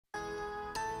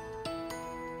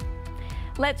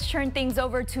Let's turn things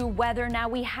over to weather now.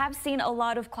 We have seen a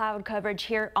lot of cloud coverage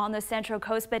here on the Central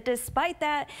Coast, but despite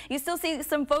that, you still see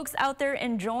some folks out there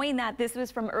enjoying that. This was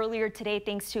from earlier today,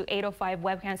 thanks to 805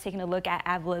 webcams taking a look at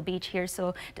Avila Beach here.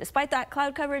 So despite that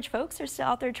cloud coverage, folks are still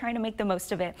out there trying to make the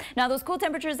most of it. Now, those cool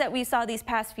temperatures that we saw these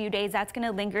past few days, that's going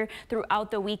to linger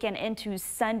throughout the weekend into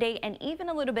Sunday and even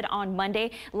a little bit on Monday.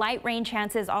 Light rain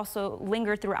chances also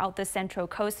linger throughout the Central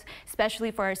Coast, especially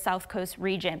for our South Coast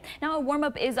region. Now, a warm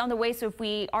up is on the way, so if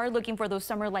we are looking for those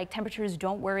summer-like temperatures,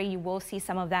 don't worry, you will see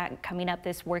some of that coming up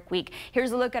this work week.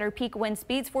 Here's a look at our peak wind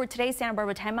speeds for today. Santa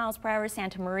Barbara 10 miles per hour,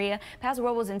 Santa Maria, Paso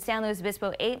Robles and San Luis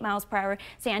Obispo 8 miles per hour,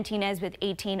 San Ynez with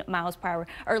 18 miles per hour.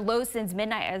 Our lows since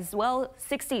midnight as well,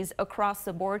 60s across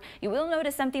the board. You will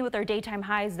notice something with our daytime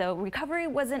highs though. Recovery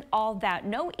wasn't all that.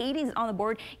 No 80s on the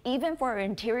board, even for our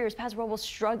interiors. Paso Robles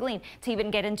struggling to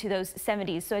even get into those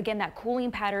 70s. So again, that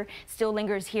cooling pattern still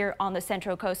lingers here on the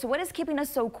Central Coast. So what is keeping us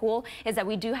so cool is that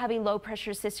we do have a low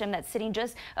pressure system that's sitting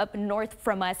just up north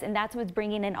from us, and that's what's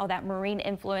bringing in all that marine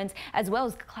influence as well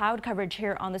as cloud coverage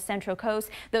here on the Central Coast.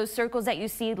 Those circles that you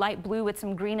see light blue with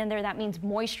some green in there, that means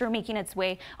moisture making its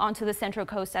way onto the Central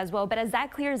Coast as well. But as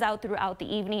that clears out throughout the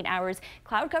evening hours,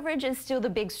 cloud coverage is still the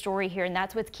big story here, and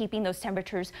that's what's keeping those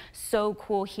temperatures so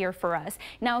cool here for us.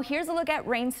 Now here's a look at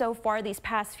rain so far these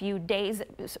past few days,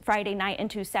 Friday night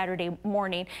into Saturday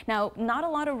morning. Now, not a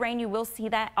lot of rain. You will see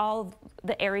that all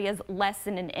the areas less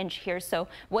than an inch here, so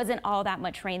wasn't all that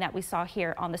much rain that we saw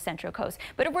here on the Central Coast.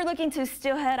 But if we're looking to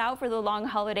still head out for the long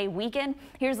holiday weekend,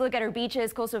 here's a look at our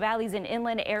beaches, coastal valleys, and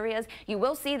inland areas. You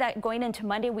will see that going into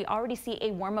Monday, we already see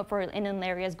a warm up for inland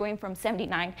areas going from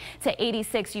 79 to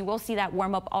 86. You will see that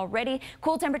warm up already.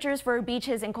 Cool temperatures for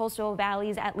beaches and coastal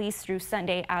valleys at least through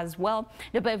Sunday as well.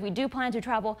 But if we do plan to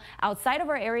travel outside of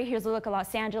our area, here's a look at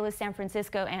Los Angeles, San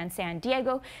Francisco, and San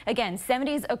Diego. Again,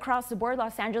 70s across the board.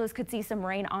 Los Angeles could see some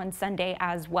rain on Sunday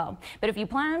as well. But if you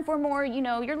plan for more,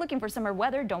 you're looking for summer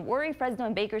weather, don't worry. Fresno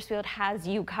and Bakersfield has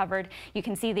you covered. You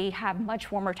can see they have much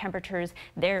warmer temperatures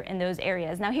there in those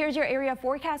areas. Now here's your area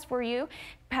forecast for you.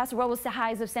 Paso Robles to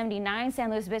highs of 79, San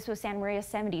Luis Obispo, Santa Maria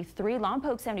 73,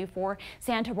 Lompoc 74,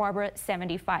 Santa Barbara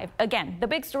 75. Again, the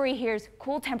big story here is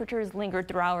cool temperatures linger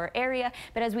throughout our area,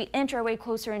 but as we inch our way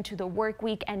closer into the work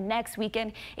week and next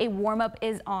weekend, a warm up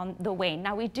is on the way.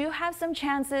 Now we do have some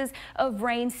chances of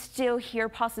rain still here,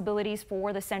 possibilities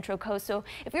for the Central Coast. So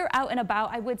if you're out and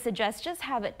about, I would suggest just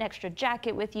have an extra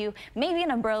jacket with you, maybe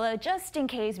an umbrella just in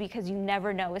case, because you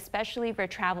never know, especially if you're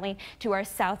traveling to our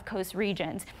South Coast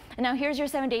regions. And now here's your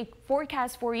 7-day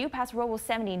forecast for you. Paso Robles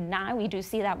 79. We do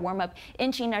see that warm up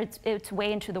inching its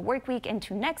way into the work week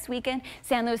into next weekend.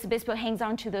 San Luis Obispo hangs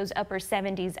on to those upper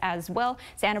 70s as well.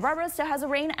 Santa Barbara still has a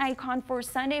rain icon for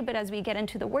Sunday, but as we get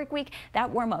into the work week, that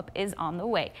warm up is on the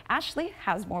way. Ashley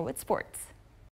has more with sports.